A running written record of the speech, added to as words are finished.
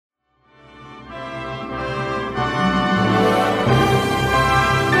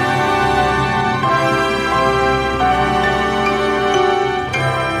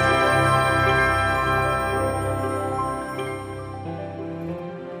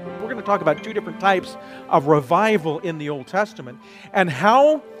going to talk about two different types of revival in the Old Testament and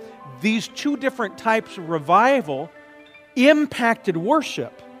how these two different types of revival impacted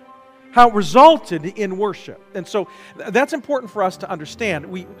worship, how it resulted in worship. And so that's important for us to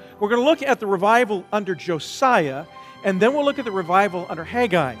understand. We're going to look at the revival under Josiah, and then we'll look at the revival under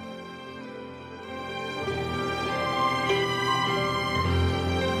Haggai.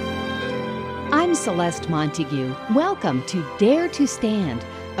 I'm Celeste Montague. Welcome to Dare to Stand,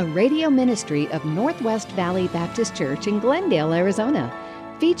 a radio ministry of Northwest Valley Baptist Church in Glendale, Arizona,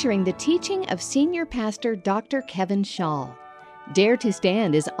 featuring the teaching of Senior Pastor Dr. Kevin Shaw. Dare to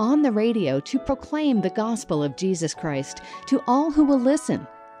Stand is on the radio to proclaim the gospel of Jesus Christ to all who will listen,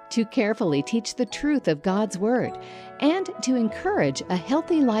 to carefully teach the truth of God's Word, and to encourage a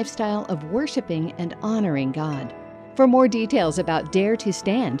healthy lifestyle of worshiping and honoring God. For more details about Dare to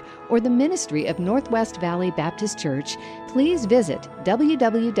Stand or the ministry of Northwest Valley Baptist Church, please visit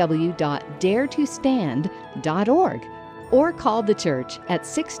www.daretostand.org or call the church at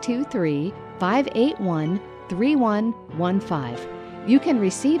 623-581-3115. You can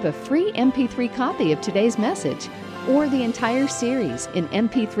receive a free MP3 copy of today's message or the entire series in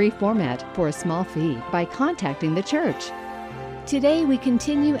MP3 format for a small fee by contacting the church. Today we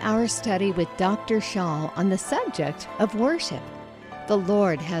continue our study with Dr. Shaw on the subject of worship. The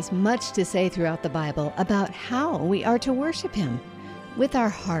Lord has much to say throughout the Bible about how we are to worship Him with our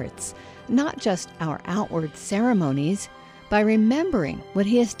hearts, not just our outward ceremonies, by remembering what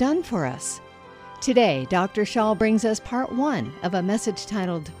He has done for us. Today, Dr. Shaw brings us part one of a message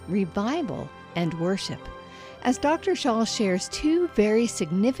titled Revival and Worship, as Dr. Shaw shares two very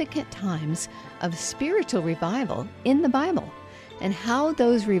significant times of spiritual revival in the Bible and how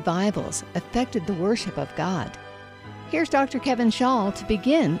those revivals affected the worship of God. Here's Dr. Kevin Shaw to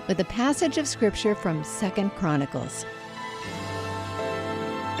begin with a passage of Scripture from 2 Chronicles.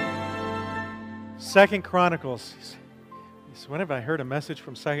 2 Chronicles. When have I heard a message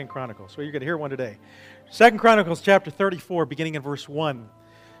from 2 Chronicles? Well, you're going to hear one today. 2 Chronicles chapter 34, beginning in verse 1.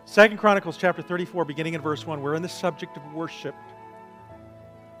 2 Chronicles chapter 34, beginning in verse 1. We're in the subject of worship.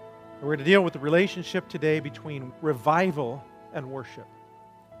 We're going to deal with the relationship today between revival and worship.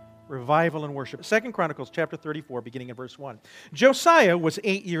 Revival and worship. 2 Chronicles chapter 34, beginning in verse 1. Josiah was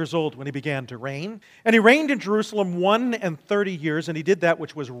 8 years old when he began to reign, and he reigned in Jerusalem 31 years, and he did that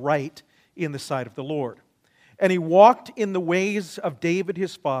which was right in the sight of the Lord. And he walked in the ways of David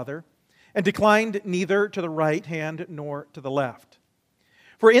his father, and declined neither to the right hand nor to the left.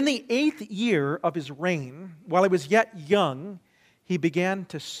 For in the 8th year of his reign, while he was yet young, he began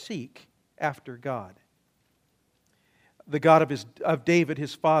to seek after God, the God of David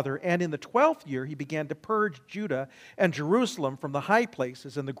his father. And in the 12th year he began to purge Judah and Jerusalem from the high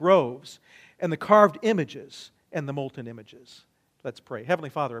places and the groves and the carved images and the molten images. Let's pray.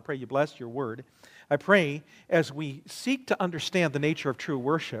 Heavenly Father, I pray you bless your word. I pray as we seek to understand the nature of true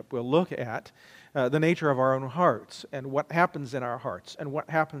worship, we'll look at the nature of our own hearts and what happens in our hearts and what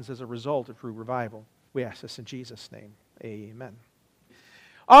happens as a result of true revival. We ask this in Jesus' name. Amen.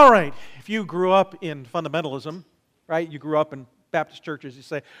 All right, if you grew up in fundamentalism, right, you grew up in Baptist churches, you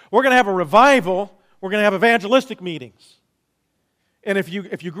say, we're going to have a revival, we're going to have evangelistic meetings. And if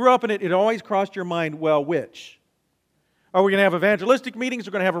you grew up in it, it always crossed your mind, well, which? Are we going to have evangelistic meetings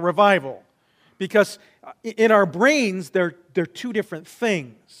or going to have a revival? Because in our brains, they're two different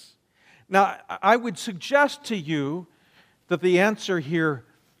things. Now, I would suggest to you that the answer here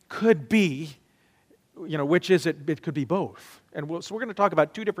could be, which is it? It could be both. And so we're going to talk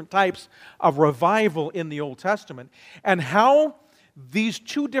about two different types of revival in the Old Testament and how these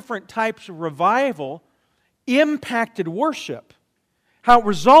two different types of revival impacted worship, how it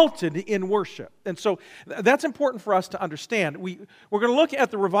resulted in worship. And so that's important for us to understand. We're going to look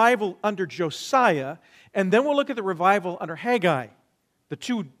at the revival under Josiah, and then we'll look at the revival under Haggai, the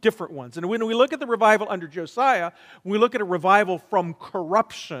two different ones. And when we look at the revival under Josiah, we look at a revival from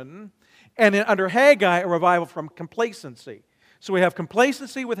corruption, and under Haggai, a revival from complacency. So we have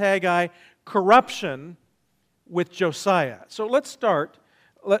complacency with Haggai, corruption with Josiah. So let's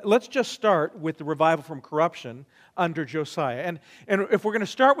just start with the revival from corruption under Josiah. And if we're going to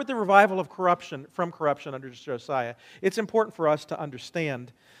start with the revival of corruption under Josiah, it's important for us to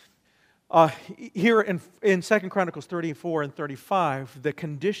understand here in 2 Chronicles 34 and 35, the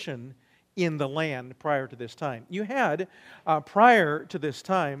condition in the land prior to this time. You had, prior to this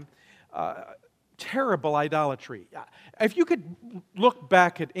time, terrible idolatry. If you could look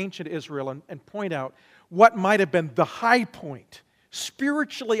back at ancient Israel and point out what might have been the high point,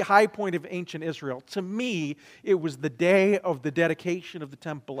 spiritually high point of ancient Israel, to me, it was the day of the dedication of the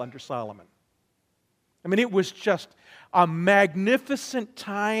temple under Solomon. I mean, it was just a magnificent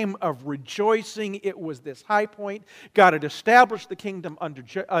time of rejoicing. It was this high point. God had established the kingdom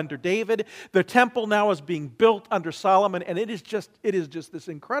under David. The temple now is being built under Solomon, and it is just this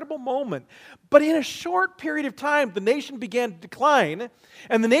incredible moment. But in a short period of time, the nation began to decline,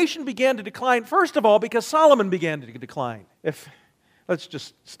 and the nation began to decline, first of all, because Solomon began to decline. Let's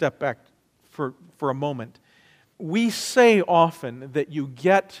just step back for a moment. We say often that you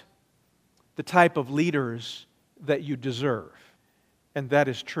get the type of leaders that you deserve. And that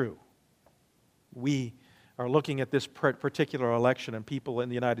is true. We are looking at this particular election, and people in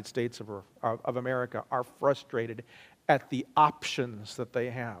the United States of America are frustrated at the options that they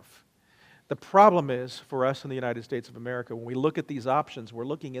have. The problem is, for us in the United States of America, when we look at these options, we're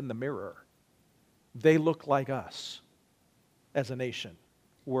looking in the mirror. They look like us as a nation.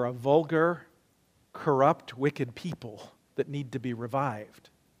 We're a vulgar, corrupt, wicked people that need to be revived.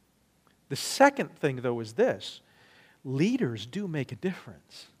 The second thing, though, is this. Leaders do make a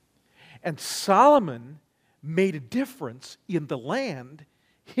difference. And Solomon made a difference in the land.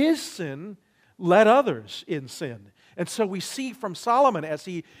 His sin led others in sin. And so we see from Solomon as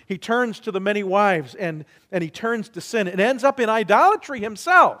he turns to the many wives and he turns to sin, it ends up in idolatry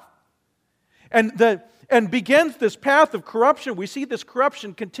himself. And begins this path of corruption. We see this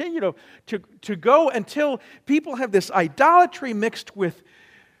corruption continue to go until people have this idolatry mixed with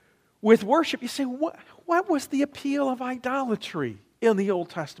worship. You say, what was the appeal of idolatry in the Old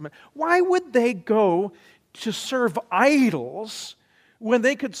Testament? Why would they go to serve idols when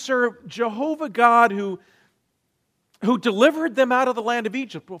they could serve Jehovah God who delivered them out of the land of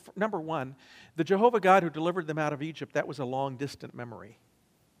Egypt? Well, number one, the Jehovah God who delivered them out of Egypt, that was a long distant memory.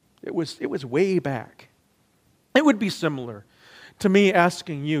 It was way back. It would be similar to me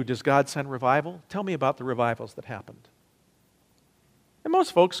asking you, does God send revival? Tell me about the revivals that happened. And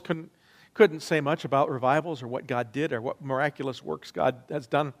most folks couldn't say much about revivals or what God did or what miraculous works God has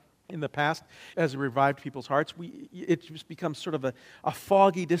done in the past as He revived people's hearts. It just becomes sort of a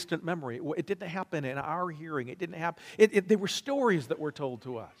foggy, distant memory. It didn't happen in our hearing. It didn't happen. They were stories that were told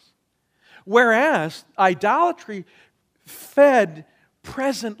to us. Whereas idolatry fed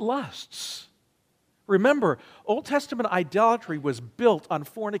present lusts. Remember, Old Testament idolatry was built on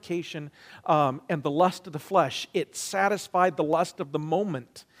fornication and the lust of the flesh. It satisfied the lust of the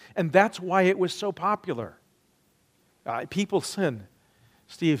moment, and that's why it was so popular. People sin.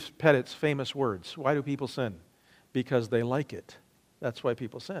 Steve Pettit's famous words. Why do people sin? Because they like it. That's why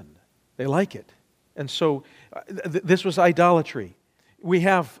people sin. They like it. And so this was idolatry. We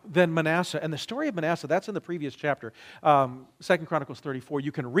have then Manasseh, and the story of Manasseh, that's in the previous chapter, 2 Chronicles 34.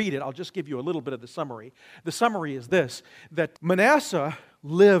 You can read it. I'll just give you a little bit of the summary. The summary is this, that Manasseh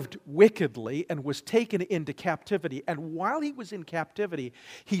lived wickedly and was taken into captivity, and while he was in captivity,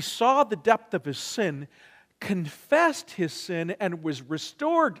 he saw the depth of his sin, confessed his sin, and was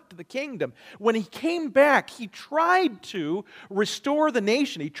restored to the kingdom. When he came back, he tried to restore the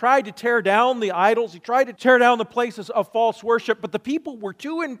nation. He tried to tear down the idols. He tried to tear down the places of false worship, but the people were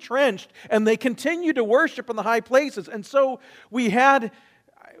too entrenched, and they continued to worship in the high places. And so we had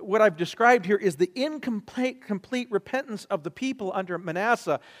what I've described here is the complete repentance of the people under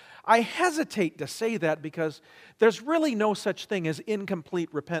Manasseh. I hesitate to say that because there's really no such thing as incomplete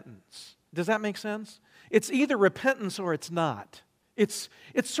repentance. Does that make sense? It's either repentance or it's not. It's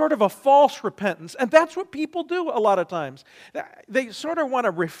sort of a false repentance, and that's what people do a lot of times. They sort of want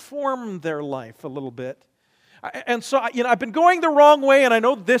to reform their life a little bit. And so, I've been going the wrong way, and I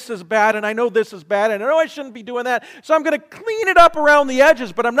know this is bad, and I know this is bad, and I know I shouldn't be doing that, so I'm going to clean it up around the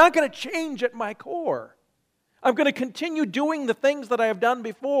edges, but I'm not going to change at my core. I'm going to continue doing the things that I have done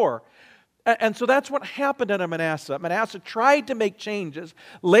before. And so that's what happened to Manasseh. Manasseh tried to make changes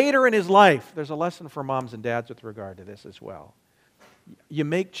later in his life. There's a lesson for moms and dads with regard to this as well. You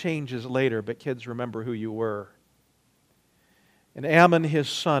make changes later, but kids, remember who you were. And Amon, his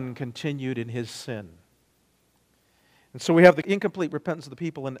son, continued in his sin. And so we have the incomplete repentance of the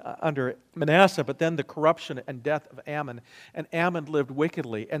people under Manasseh, but then the corruption and death of Amon. And Amon lived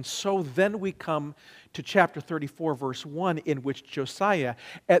wickedly. And so then we come to chapter 34, verse 1, in which Josiah,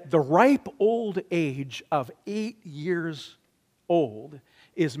 at the ripe old age of 8 years old,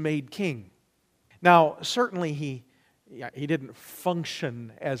 is made king. Now, certainly he didn't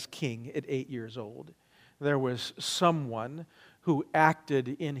function as king at 8 years old. There was someone who acted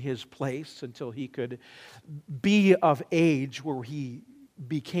in his place until he could be of age where he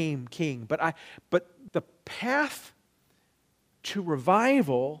became king. But the path to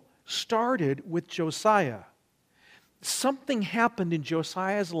revival started with Josiah. Something happened in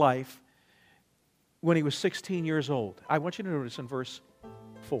Josiah's life when he was 16 years old. I want you to notice in verse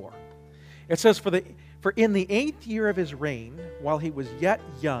 4. It says, For in the 8th year of his reign, while he was yet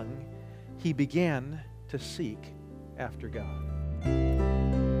young, he began to seek after God.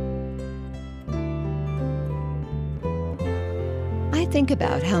 I think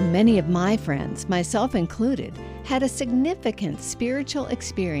about how many of my friends, myself included, had a significant spiritual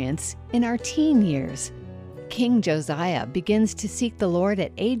experience in our teen years. King Josiah begins to seek the Lord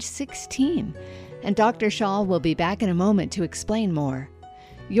at age 16, and Dr. Schall will be back in a moment to explain more.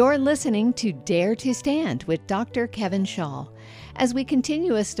 You're listening to Dare to Stand with Dr. Kevin Schall as we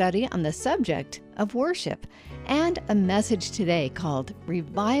continue a study on the subject of worship and a message today called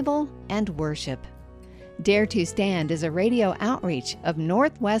Revival and Worship. Dare to Stand is a radio outreach of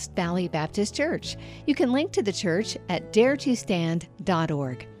Northwest Valley Baptist Church. You can link to the church at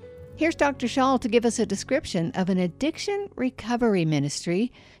daretostand.org. Here's Dr. Schall to give us a description of an addiction recovery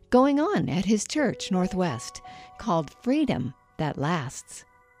ministry going on at his church, Northwest, called Freedom That Lasts.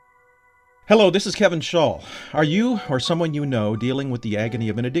 Hello, this is Kevin Schall. Are you or someone you know dealing with the agony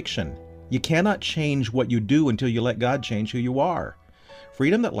of an addiction? You cannot change what you do until you let God change who you are.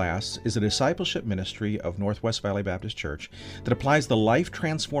 Freedom That Lasts is a discipleship ministry of Northwest Valley Baptist Church that applies the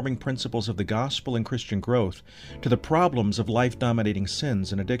life-transforming principles of the gospel and Christian growth to the problems of life-dominating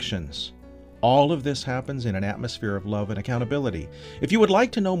sins and addictions. All of this happens in an atmosphere of love and accountability. If you would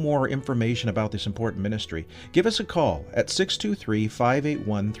like to know more information about this important ministry, give us a call at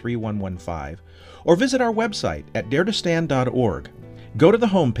 623-581-3115 or visit our website at daretostand.org. Go to the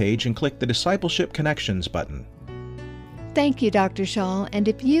homepage and click the Discipleship Connections button. Thank you, Dr. Schall. And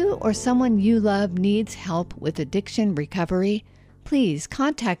if you or someone you love needs help with addiction recovery, please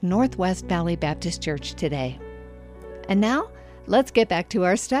contact Northwest Valley Baptist Church today. And now, let's get back to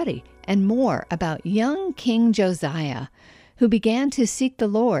our study and more about young King Josiah, who began to seek the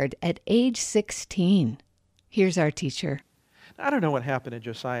Lord at age 16. Here's our teacher. I don't know what happened in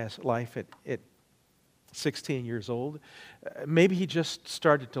Josiah's life at 16 years old. Maybe he just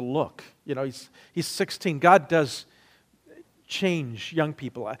started to look. You know, he's 16. God does change young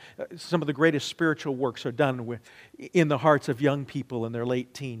people. Some of the greatest spiritual works are done in the hearts of young people in their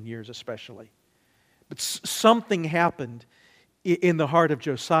late teen years especially. But something happened in the heart of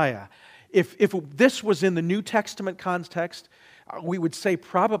Josiah. If this was in the New Testament context, we would say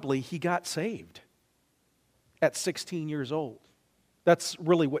probably he got saved at 16 years old. That's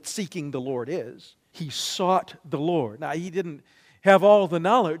really what seeking the Lord is. He sought the Lord. Now, he didn't have all the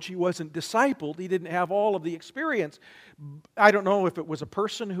knowledge. He wasn't discipled. He didn't have all of the experience. I don't know if it was a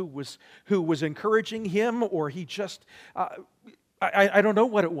person who was encouraging him, or he just, I don't know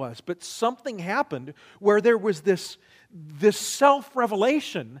what it was, but something happened where there was this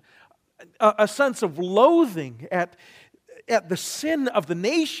self-revelation, a sense of loathing at the sin of the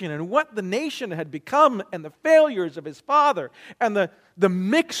nation and what the nation had become and the failures of his father and the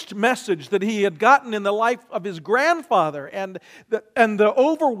mixed message that he had gotten in the life of his grandfather and the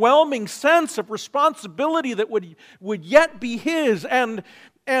overwhelming sense of responsibility that would yet be his and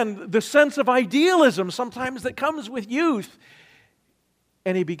the sense of idealism sometimes that comes with youth.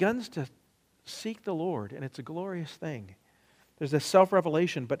 And he begins to seek the Lord, and it's a glorious thing. There's this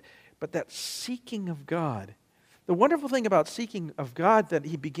self-revelation, but that seeking of God. The wonderful thing about seeking of God, that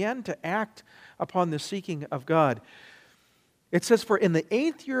he began to act upon the seeking of God. It says, for in the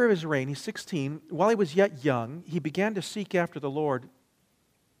 8th year of his reign, he's 16, while he was yet young, he began to seek after the Lord,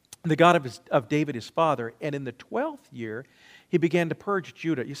 the God of David his father, and in the 12th year, he began to purge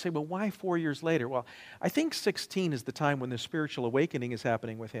Judah. You say, well, why 4 years later? Well, I think 16 is the time when the spiritual awakening is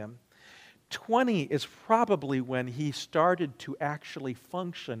happening with him. 20 is probably when he started to actually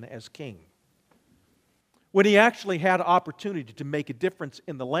function as king. When he actually had opportunity to make a difference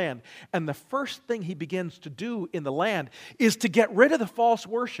in the land. And the first thing he begins to do in the land is to get rid of the false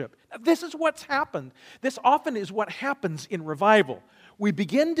worship. Now, this is what's happened. This often is what happens in revival. We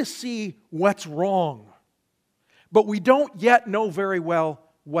begin to see what's wrong, but we don't yet know very well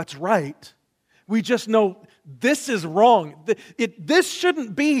what's right. We just know this is wrong. This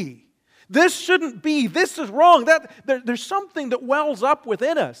shouldn't be. This shouldn't be. This is wrong. There's something that wells up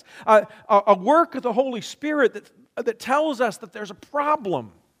within us. A work of the Holy Spirit that tells us that there's a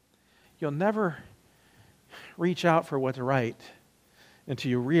problem. You'll never reach out for what's right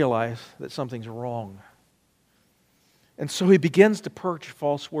until you realize that something's wrong. And so he begins to purge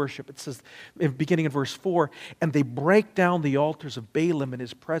false worship. It says, beginning in verse 4, and they break down the altars of Baalim in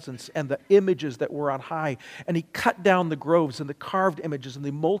his presence and the images that were on high. And he cut down the groves and the carved images and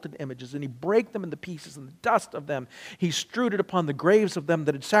the molten images, and he brake them into pieces, and the dust of them he strewed it upon the graves of them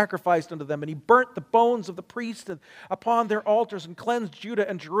that had sacrificed unto them. And he burnt the bones of the priests upon their altars and cleansed Judah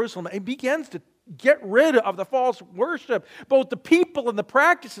and Jerusalem. And he begins get rid of the false worship, both the people and the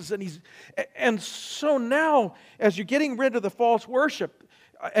practices. And so now, as you're getting rid of the false worship,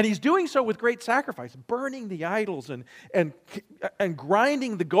 and he's doing so with great sacrifice, burning the idols and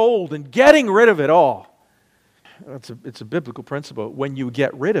grinding the gold and getting rid of it all. It's a biblical principle. When you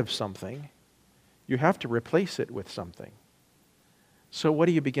get rid of something, you have to replace it with something. So what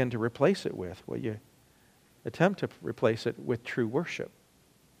do you begin to replace it with? Well, you attempt to replace it with true worship.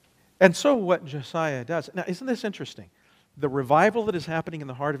 And so what Josiah does, now isn't this interesting? The revival that is happening in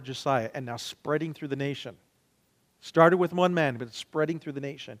the heart of Josiah and now spreading through the nation, started with one man, but it's spreading through the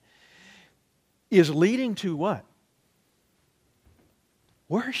nation, is leading to what?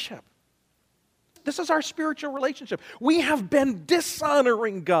 Worship. This is our spiritual relationship. We have been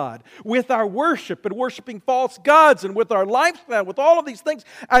dishonoring God with our worship and worshiping false gods and with our lifestyle, with all of these things.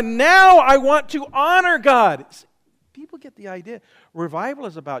 And now I want to honor God. People get the idea. Revival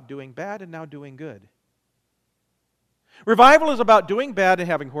is about doing bad and now doing good. Revival is about doing bad and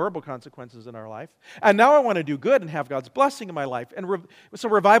having horrible consequences in our life. And now I want to do good and have God's blessing in my life. And so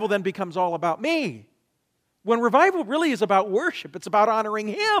revival then becomes all about me. When revival really is about worship, it's about honoring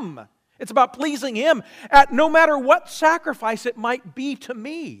Him. It's about pleasing Him at no matter what sacrifice it might be to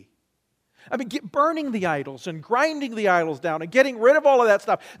me. I mean, burning the idols and grinding the idols down and getting rid of all of that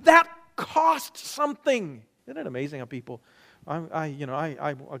stuff, that costs something. Isn't it amazing how people, I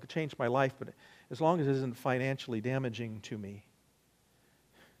could change my life, but as long as it isn't financially damaging to me.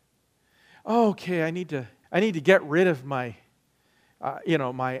 Okay, I need to get rid of my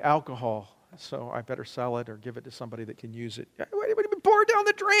alcohol, so I better sell it or give it to somebody that can use it. Pour it down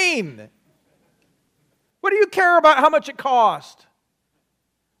the drain. What do you care about how much it cost?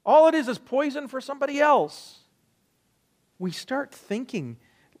 All it is poison for somebody else. We start thinking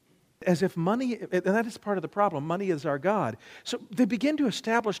as if money, and that is part of the problem, money is our God. So they begin to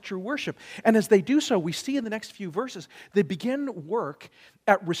establish true worship. And as they do so, we see in the next few verses, they begin work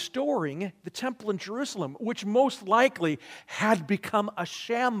at restoring the temple in Jerusalem, which most likely had become a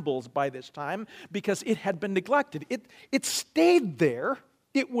shambles by this time because it had been neglected. It stayed there,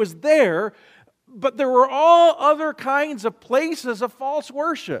 it was there, but there were all other kinds of places of false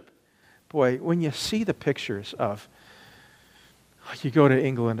worship. Boy, when you see the pictures of, you go to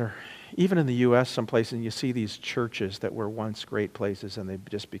England or even in the U.S. some places, and you see these churches that were once great places, and they've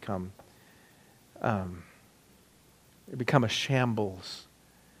just become a shambles,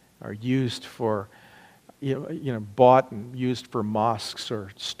 or used for, bought and used for mosques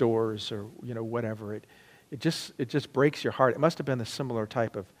or stores or whatever. It just breaks your heart. It must have been a similar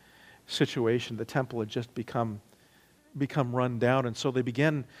type of situation. The temple had just become run down, and so they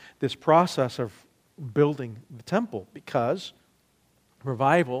begin this process of building the temple because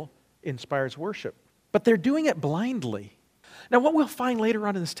revival inspires worship. But they're doing it blindly. Now, what we'll find later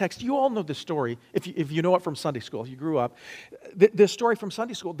on in this text, you all know this story, if you know it from Sunday school, you grew up, this story from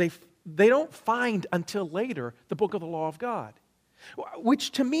Sunday school, they don't find until later the book of the law of God,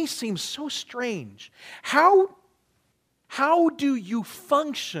 which to me seems so strange. How do you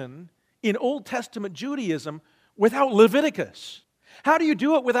function in Old Testament Judaism without Leviticus? How do you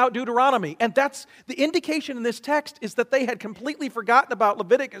do it without Deuteronomy? And that's the indication in this text is that they had completely forgotten about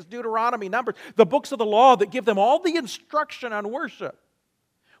Leviticus, Deuteronomy, Numbers, the books of the law that give them all the instruction on worship.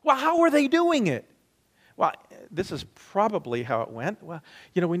 Well, how are they doing it? Well, this is probably how it went. Well,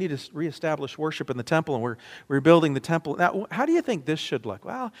 we need to reestablish worship in the temple, and we're rebuilding the temple. Now, how do you think this should look?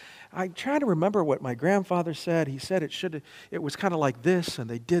 Well, I'm trying to remember what my grandfather said. He said it was kind of like this, and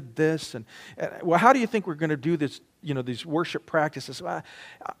they did this. And well, how do you think we're going to do this? These worship practices.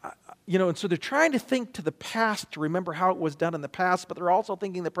 And so they're trying to think to the past to remember how it was done in the past, but they're also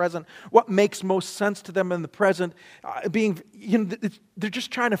thinking the present. What makes most sense to them in the present? They're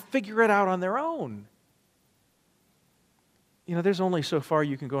just trying to figure it out on their own. There's only so far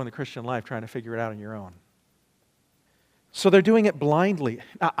you can go in the Christian life trying to figure it out on your own. So they're doing it blindly.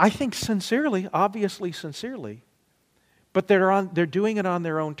 Now, I think sincerely, obviously sincerely, but they're doing it on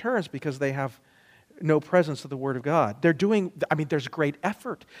their own terms because they have no presence of the Word of God. There's great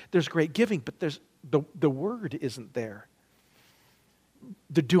effort, there's great giving, but the Word isn't there.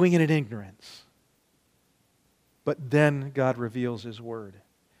 They're doing it in ignorance. But then God reveals His Word.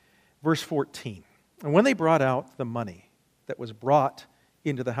 Verse 14, and when they brought out the money that was brought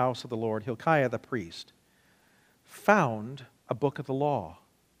into the house of the Lord, Hilkiah the priest found a book of the law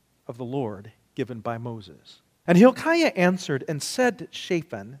of the Lord given by Moses. And Hilkiah answered and said to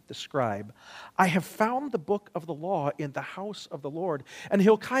Shaphan the scribe, I have found the book of the law in the house of the Lord. And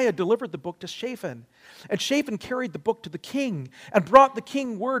Hilkiah delivered the book to Shaphan. And Shaphan carried the book to the king and brought the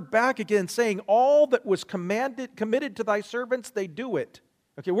king word back again, saying, all that was committed to thy servants, they do it.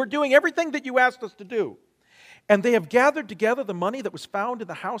 Okay, we're doing everything that you asked us to do. And they have gathered together the money that was found in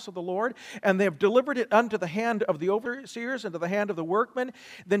the house of the Lord, and they have delivered it unto the hand of the overseers and to the hand of the workmen.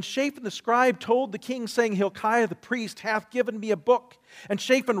 Then Shaphan the scribe told the king, saying, Hilkiah the priest hath given me a book. And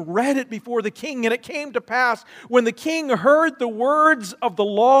Shaphan read it before the king, and it came to pass, when the king heard the words of the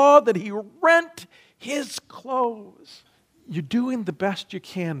law, that he rent his clothes. You're doing the best you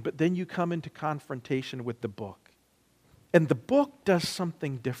can, but then you come into confrontation with the book. And the book does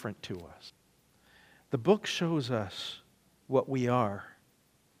something different to us. The book shows us what we are,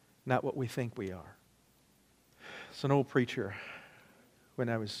 not what we think we are. It's an old preacher. When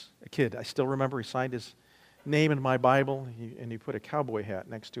I was a kid, I still remember he signed his name in my Bible, and he put a cowboy hat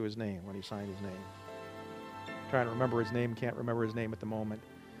next to his name when he signed his name. Trying to remember his name, can't remember his name at the moment.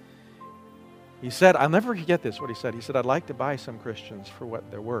 He said, I'll never forget this, what he said. He said, I'd like to buy some Christians for what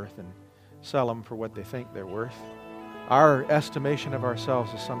they're worth and sell them for what they think they're worth. Our estimation of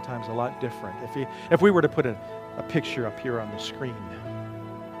ourselves is sometimes a lot different. If we were to put a picture up here on the screen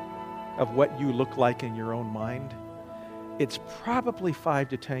of what you look like in your own mind, it's probably 5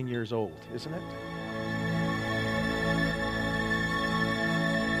 to 10 years old, isn't it?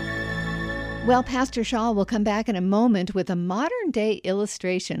 Well, Pastor Shaw will come back in a moment with a modern-day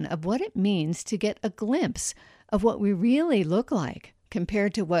illustration of what it means to get a glimpse of what we really look like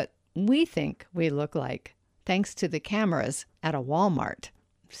compared to what we think we look like, thanks to the cameras at a Walmart.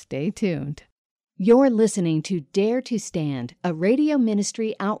 Stay tuned. You're listening to Dare to Stand, a radio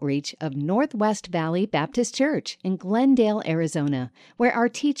ministry outreach of Northwest Valley Baptist Church in Glendale, Arizona, where our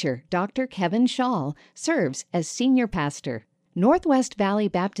teacher, Dr. Kevin Shaw, serves as senior pastor. Northwest Valley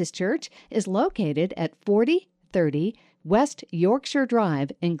Baptist Church is located at 4030 West Yorkshire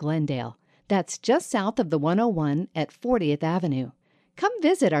Drive in Glendale. That's just south of the 101 at 40th Avenue. Come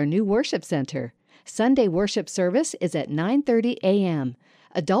visit our new worship center. Sunday worship service is at 9:30 a.m.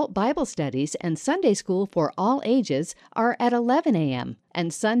 Adult Bible studies and Sunday school for all ages are at 11 a.m.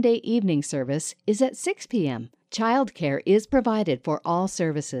 and Sunday evening service is at 6 p.m. Childcare is provided for all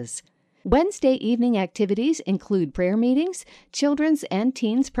services. Wednesday evening activities include prayer meetings, children's and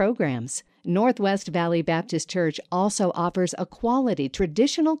teens programs. Northwest Valley Baptist Church also offers a quality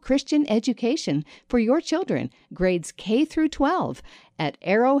traditional Christian education for your children, grades K through 12, at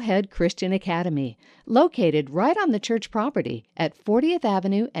Arrowhead Christian Academy, located right on the church property at 40th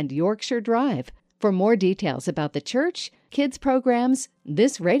Avenue and Yorkshire Drive. For more details about the church, kids programs,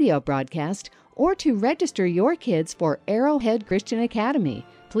 this radio broadcast, or to register your kids for Arrowhead Christian Academy,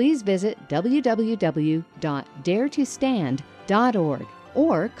 please visit www.daretostand.org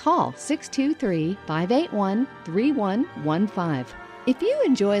or call 623-581-3115. If you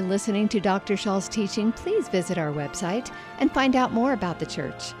enjoy listening to Dr. Shaw's teaching, please visit our website and find out more about the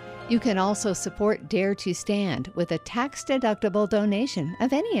church. You can also support Dare to Stand with a tax-deductible donation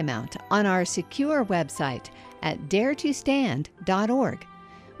of any amount on our secure website at daretostand.org.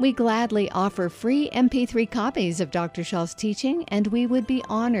 We gladly offer free MP3 copies of Dr. Shaw's teaching, and we would be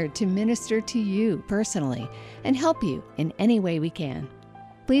honored to minister to you personally and help you in any way we can.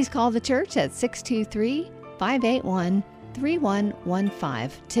 Please call the church at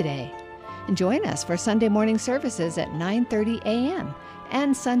 623-581-3115 today. And join us for Sunday morning services at 9:30 a.m.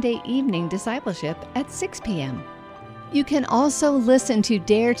 and Sunday evening discipleship at 6 p.m. You can also listen to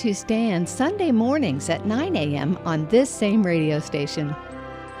Dare to Stand Sunday mornings at 9 a.m. on this same radio station.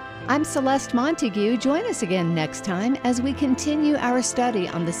 I'm Celeste Montague. Join us again next time as we continue our study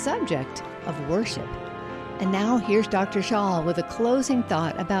on the subject of worship. And now here's Dr. Shaw with a closing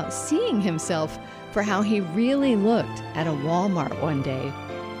thought about seeing himself for how he really looked at a Walmart one day.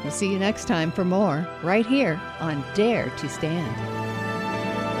 We'll see you next time for more, right here on Dare to Stand.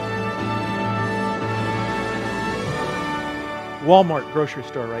 Walmart grocery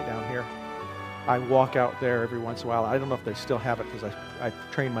store right down here. I walk out there every once in a while. I don't know if they still have it because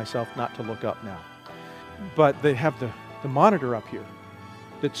I've trained myself not to look up now. But they have the monitor up here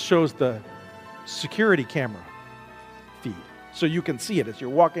that shows the security camera feed. So you can see it as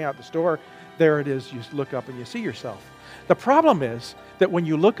you're walking out the store. There it is. You look up and you see yourself. The problem is that when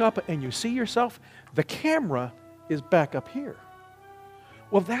you look up and you see yourself, the camera is back up here.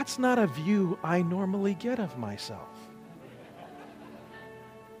 Well, that's not a view I normally get of myself.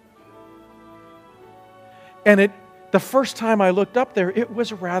 And the first time I looked up there, it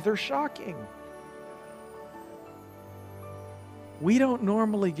was rather shocking. We don't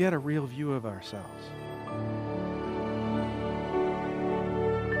normally get a real view of ourselves.